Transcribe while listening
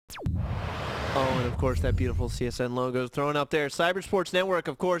Oh, and of course that beautiful CSN logo is thrown up there. Cybersports Network,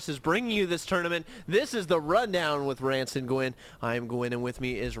 of course, is bringing you this tournament. This is the rundown with Rance and Gwin. I am Gwin, and with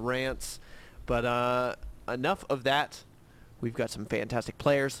me is Rance. But enough of that. We've got some fantastic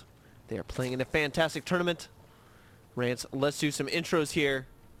players. They are playing in a fantastic tournament. Rance, let's do some intros here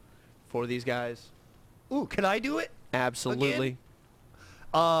for these guys. Ooh, can I do it? Absolutely.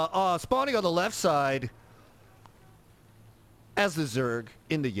 Spawning on the left side, as the Zerg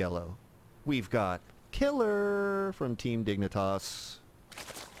in the yellow, we've got dKiLLeR from Team Dignitas.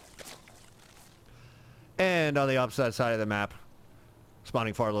 And on the opposite side of the map,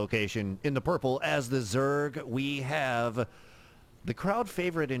 spawning far location in the purple as the Zerg, we have the crowd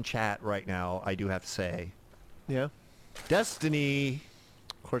favorite in chat right now, I do have to say. Yeah. Destiny.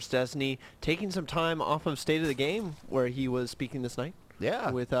 Of course, Destiny taking some time off of State of the Game, where he was speaking this night.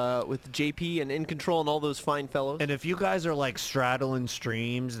 Yeah. With JP and In Control and all those fine fellows. And if you guys are like straddling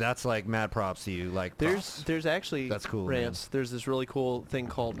streams, that's like mad props to you. Like there's actually, that's cool, Rance, there's this really cool thing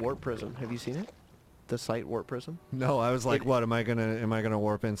called Warp Prism. Have you seen it? The site Warp Prism? No, I was like, what am I gonna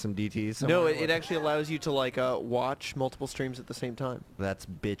warp in some DTs somewhere? No, it actually allows you to like watch multiple streams at the same time. That's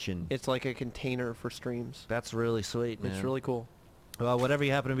bitchin'. It's like a container for streams. That's really sweet, man. It's really cool. Well, whatever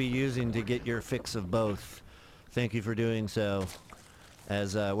you happen to be using to get your fix of both, thank you for doing so.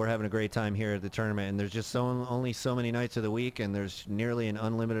 As we're having a great time here at the tournament, and there's just only so many nights of the week, and there's nearly an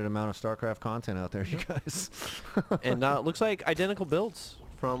unlimited amount of StarCraft content out there, you guys. And looks like identical builds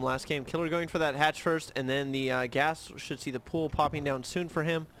from last game. dKiLLeR going for that hatch first, and then the gas should see the pool popping down soon for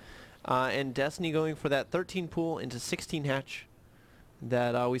him. And Destiny going for that 13 pool into 16 hatch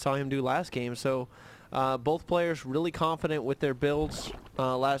that we saw him do last game. So both players really confident with their builds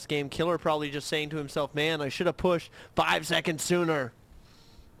last game. dKiLLeR probably just saying to himself, man, I should have pushed 5 seconds sooner.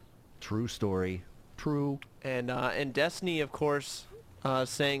 True story. True. And Destiny, of course,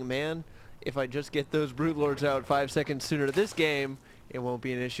 saying, man, if I just get those Brute Lords out 5 seconds sooner this game, it won't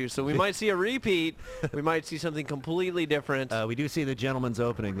be an issue. So we might see a repeat. We might see something completely different. We do see the gentleman's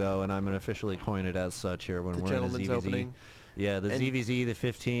opening, though, and I'm going to officially coin it as such here when we're in the ZVZ. Opening. Yeah, the ZVZ, the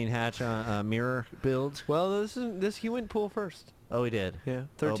 15 hatch mirror build. Well, he went pool first. Oh, he did? Yeah,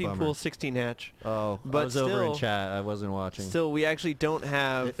 13 pool, 16 hatch. Oh, but I was over in chat. I wasn't watching. Still, we actually don't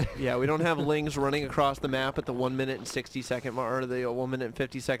have, we don't have lings running across the map at the 1 minute and 60 second mark, or the 1 minute and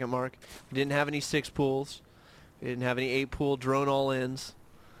 50 second mark. We didn't have any 6 pools. We didn't have any 8 pool drone all-ins.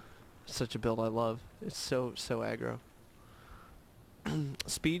 Such a build I love. It's so aggro.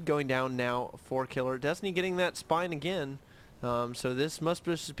 Speed going down now for dKiLLeR. Destiny getting that spine again. So this must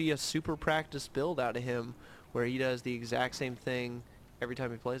just be a super practice build out of him, where he does the exact same thing every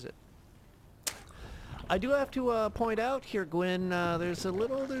time he plays it. I do have to point out here, Gwyn, there's a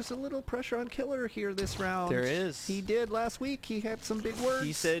little pressure on dKiLLeR here this round. There is. He did last week. He had some big words.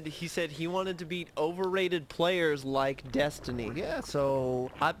 He said he wanted to beat overrated players like Destiny. Yeah, so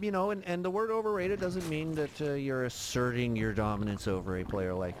and the word overrated doesn't mean that you're asserting your dominance over a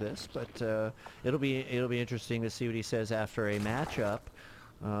player like this, but it'll be interesting to see what he says after a matchup.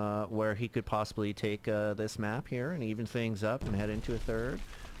 Where he could possibly take this map here and even things up and head into a third,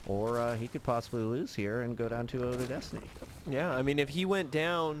 or he could possibly lose here and go down 2-0 to Destiny. Yeah, I mean, if he went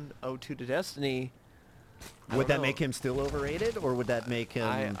down 0-2 to Destiny, would that make him still overrated, or would that make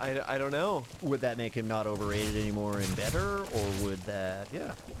him... I don't know. Would that make him not overrated anymore and better, or would that...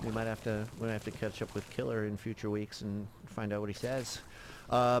 Yeah, we might have to catch up with dKiLLeR in future weeks and find out what he says.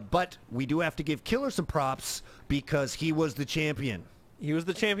 But we do have to give dKiLLeR some props because he was the champion. He was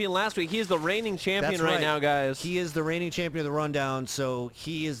the champion last week. He is the reigning champion right now, guys. He is the reigning champion of the rundown, so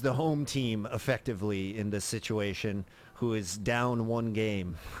he is the home team, effectively, in this situation, who is down 1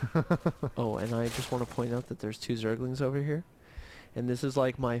 game. Oh, and I just want to point out that there's 2 Zerglings over here. And this is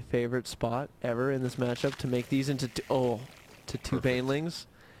like my favorite spot ever in this matchup, to make these into 2 Banelings.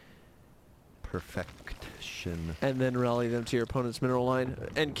 Perfection. And then rally them to your opponent's mineral line.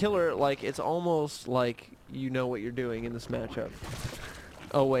 And dKiLLeR, like, it's almost like you know what you're doing in this matchup.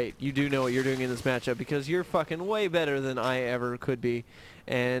 Oh wait, you do know what you're doing in this matchup, because you're fucking way better than I ever could be.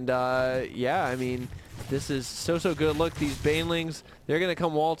 And yeah, I mean, this is so good. Look, these Banelings, they're gonna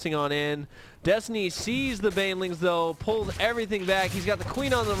come waltzing on in. Destiny sees the Banelings though, pulls everything back. He's got the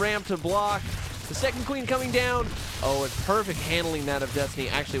Queen on the ramp to block. The second Queen coming down. Oh, it's perfect handling that of Destiny.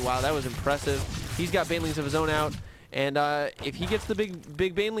 Actually, wow, that was impressive. He's got Banelings of his own out. And if he gets the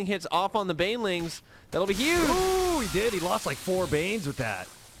big Baneling hits off on the Banelings, that'll be huge. Ooh, he did. He lost like 4 Banes with that.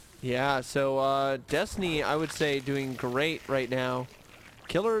 Yeah, so Destiny, I would say, doing great right now.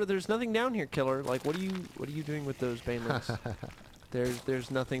 dKiLLeR, there's nothing down here, dKiLLeR. Like, what are you doing with those Banelings? There's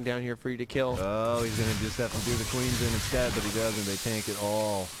nothing down here for you to kill. Oh, he's gonna just have to do the queens in instead, but he doesn't. They tank it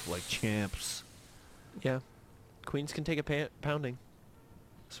all like champs. Yeah. Queens can take a pounding.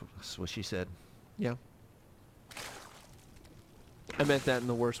 That's what she said. Yeah. I meant that in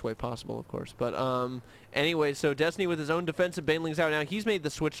the worst way possible, of course. But anyway, so Destiny with his own defensive banelings out now. He's made the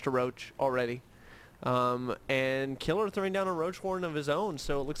switch to Roach already. And killer throwing down a Roach Warren of his own.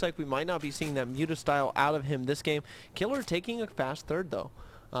 So it looks like we might not be seeing that Muta style out of him this game. killer taking a fast third, though.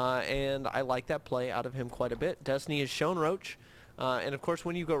 And I like that play out of him quite a bit. Destiny has shown Roach. And, of course,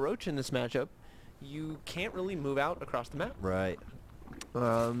 when you go Roach in this matchup, you can't really move out across the map. Right.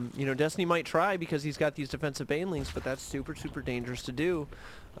 You know, Destiny might try because he's got these defensive banelings, but that's super, super dangerous to do,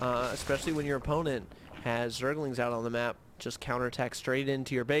 especially when your opponent has Zerglings out on the map. Just counterattack straight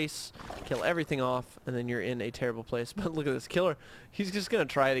into your base, kill everything off, and then you're in a terrible place. But look at this killer. He's just going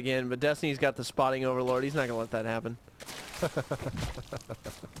to try it again, but Destiny's got the spotting overlord. He's not going to let that happen.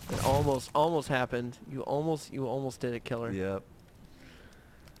 It almost happened. You almost did it, killer. Yep.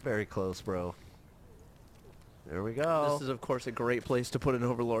 Very close, bro. There we go. This is, of course, a great place to put an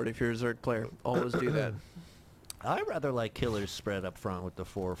overlord if you're a Zerg player. Always do that. I rather like killer's spread up front with the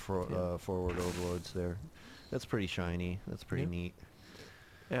forward overlords there. That's pretty shiny. That's pretty neat.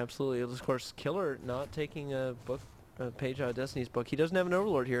 Absolutely. Of course, killer not taking a page out of Destiny's book. He doesn't have an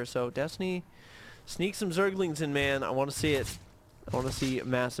overlord here, so Destiny sneaks some Zerglings in, man. I want to see it. I want to see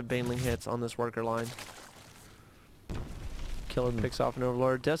massive baneling hits on this worker line. Killer picks off an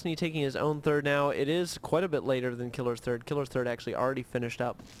overlord. Destiny taking his own third now. It is quite a bit later than killer's third. Killer's third actually already finished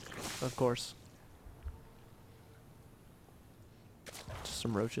up, of course. Just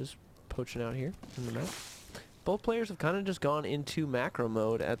some roaches poaching out here in the map. Both players have kind of just gone into macro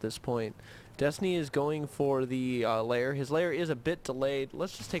mode at this point. Destiny is going for the lair. His lair is a bit delayed.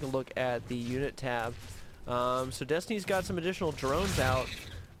 Let's just take a look at the unit tab. So Destiny's got some additional drones out,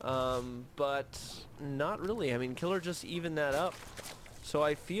 but not really. I mean, killer just evened that up. So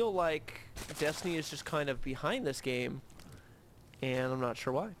I feel like Destiny is just kind of behind this game, and I'm not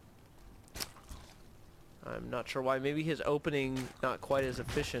sure why. Maybe his opening not quite as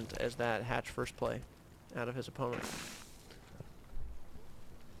efficient as that hatch first play out of his opponent.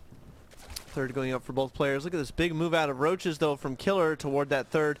 Third going up for both players. Look at this big move out of roaches, though, from killer toward that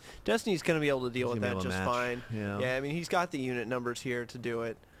third. Destiny's going to be able to deal with that just fine. Yeah, I mean, he's got the unit numbers here to do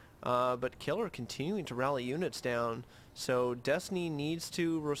it. But killer continuing to rally units down. So Destiny needs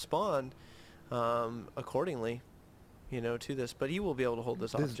to respond accordingly, you know, to this. But he will be able to hold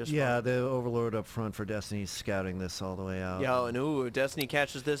this off just fine. The overlord up front for Destiny's scouting this all the way out. Yeah, and ooh, Destiny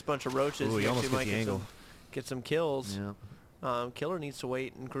catches this bunch of roaches. Ooh, he almost might gets the angle. Get some kills. Yeah. Killer needs to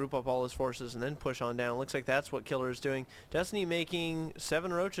wait and group up all his forces and then push on down. Looks like that's what killer is doing. Destiny making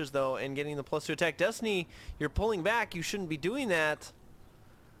 7 roaches, though, and getting the +2 attack. Destiny, you're pulling back. You shouldn't be doing that.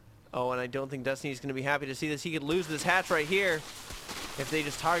 Oh, and I don't think Destiny's going to be happy to see this. He could lose this hatch right here if they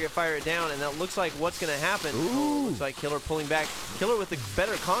just target fire it down, and that looks like what's going to happen. Oh, looks like killer pulling back. Killer with the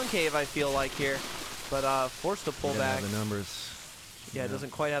better concave, I feel like, here, but forced to pull back. The numbers. Yeah, it doesn't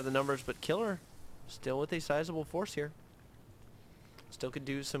quite have the numbers, but killer still with a sizable force here. Still could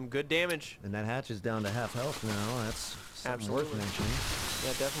do some good damage. And that hatch is down to half health now. That's something worth mentioning.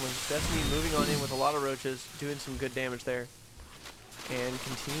 Yeah, definitely. Destiny moving on in with a lot of roaches, doing some good damage there. And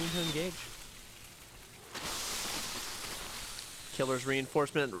continuing to engage. Killer's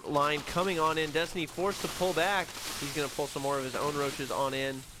reinforcement line coming on in. Destiny forced to pull back. He's going to pull some more of his own roaches on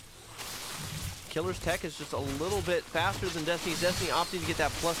in. Killer's tech is just a little bit faster than Destiny's. Destiny opting to get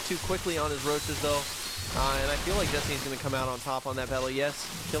that +2 quickly on his roaches, though. And I feel like Destiny's going to come out on top on that battle. Yes,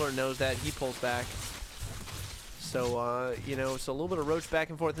 killer knows that. He pulls back. So, you know, it's a little bit of roach back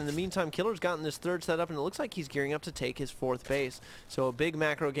and forth. In the meantime, killer's gotten this third set up, and it looks like he's gearing up to take his 4th base. So a big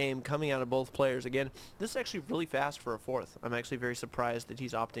macro game coming out of both players. Again, this is actually really fast for a 4th. I'm actually very surprised that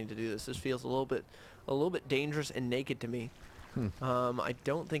he's opting to do this. This feels a little bit dangerous and naked to me. I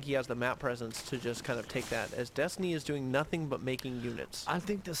don't think he has the map presence to just kind of take that, as Destiny is doing nothing but making units. I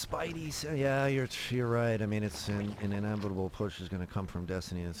think the Spideys, yeah, you're right. I mean, it's an inevitable push is going to come from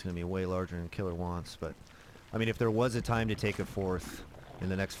Destiny, and it's going to be way larger than killer wants. But, I mean, if there was a time to take a 4th in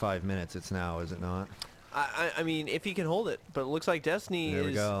the next 5 minutes, it's now, is it not? I mean, if he can hold it, but it looks like Destiny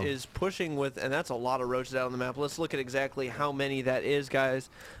is pushing with, and that's a lot of roaches out on the map. Let's look at exactly how many that is, guys.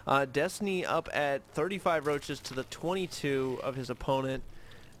 Destiny up at 35 roaches to the 22 of his opponent.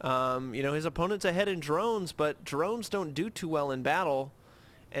 You know, his opponent's ahead in drones, but drones don't do too well in battle,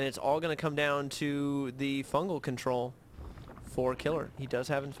 and it's all going to come down to the fungal control for killer. He does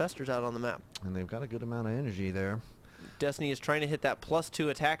have infestors out on the map. And they've got a good amount of energy there. Destiny is trying to hit that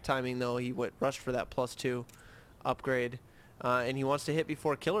 +2 attack timing, though. He rushed for that +2 upgrade. And he wants to hit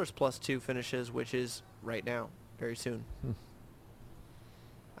before Killer's +2 finishes, which is right now, very soon.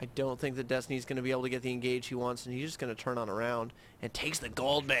 I don't think that Destiny's going to be able to get the engage he wants, and he's just going to turn on around and takes the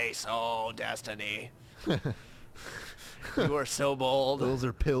gold base. Oh, Destiny. You are so bold. Those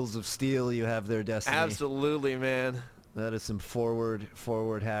are pills of steel you have there, Destiny. Absolutely, man. That is some forward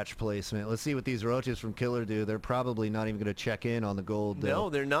hatch placement. Let's see what these roaches from Killer do. They're probably not even going to check in on the gold. No,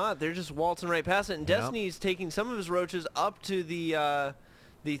 they're not. They're just waltzing right past it. And Destiny's taking some of his roaches up to the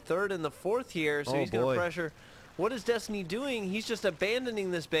third and the fourth here, so he's going to pressure. What is Destiny doing? He's just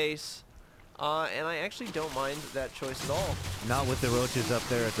abandoning this base. And I actually don't mind that choice at all. Not with the roaches up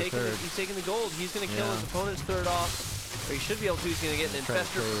there at the third. He's taking the gold. He's going to kill his opponent's third off. Or he should be able to. He's going to get an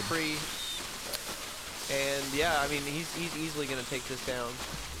infester for free. And yeah, I mean, he's easily going to take this down.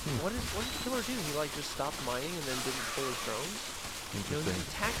 What did Killer do? He like just stopped mining and then didn't pull his drones? No, he's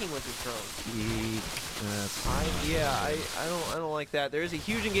attacking with his drones. I don't like that. There is a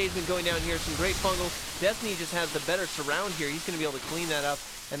huge engagement going down here. Some great fungals. Destiny just has the better surround here. He's going to be able to clean that up.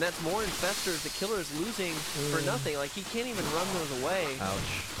 And that's more infestors. The Killer is losing for nothing. Like, he can't even run those away.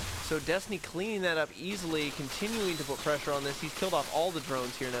 Ouch. So Destiny cleaning that up easily, continuing to put pressure on this. He's killed off all the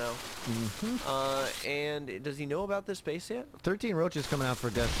drones here now. And does he know about this base yet? 13 roaches coming out for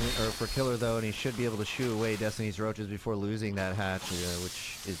Destiny, or for Killer though, and he should be able to shoo away Destiny's roaches before losing that hatch,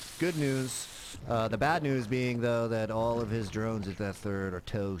 which is good news. The bad news being though that all of his drones at that third are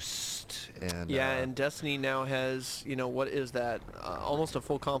toast. And and Destiny now has, you know, what is that? Almost a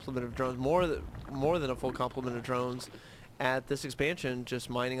full complement of drones, more than a full complement of drones at this expansion, just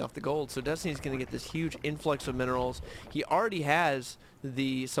mining off the gold. So Destiny's going to get this huge influx of minerals. He already has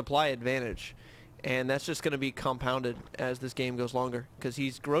the supply advantage, and that's just going to be compounded as this game goes longer, because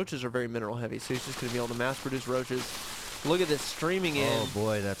roaches are very mineral heavy, so he's just going to be able to mass produce roaches. Look at this streaming in. Oh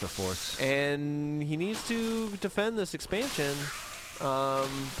boy, that's a force. And he needs to defend this expansion,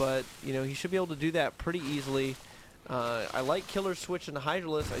 but you know, he should be able to do that pretty easily. I like Killer switch into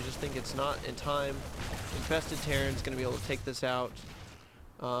Hydralisk. I just think it's not in time. Infested Terran's going to be able to take this out.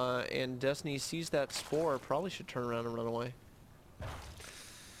 And Destiny sees that Spore. Probably should turn around and run away.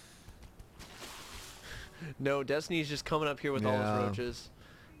 No, Destiny's just coming up here with all his roaches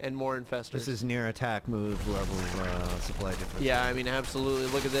and more infestors. This is near attack move level supply difference. Yeah, I mean, absolutely.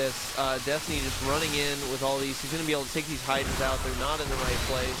 Look at this. Destiny just running in with all these. He's going to be able to take these Hydras out. They're not in the right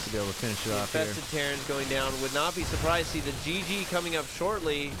place. To be able to finish it off here. Infested Terran's going down. Would not be surprised to see the GG coming up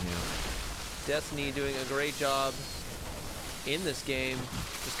shortly. Destiny doing a great job in this game.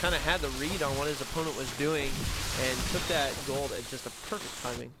 Just kind of had the read on what his opponent was doing and took that gold at just a perfect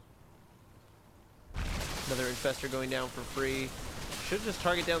timing. Another infestor going down for free. Should just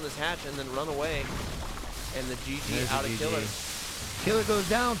target down this hatch and then run away. And the GG out of Killer. Killer goes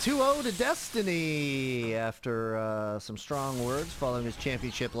down 2-0 to Destiny after some strong words following his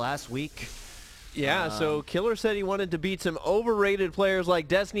championship last week. Yeah, so Killer said he wanted to beat some overrated players like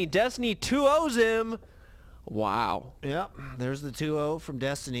Destiny. Destiny 2-0s him. Wow. Yep, there's the 2-0 from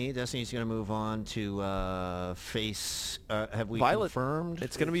Destiny. Destiny's going to move on to face, have we confirmed?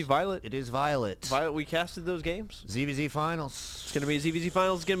 It's going to be Violet. It is Violet. Violet, we casted those games. ZVZ Finals. It's going to be a ZVZ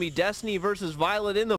Finals. It's going to be Destiny versus Violet in the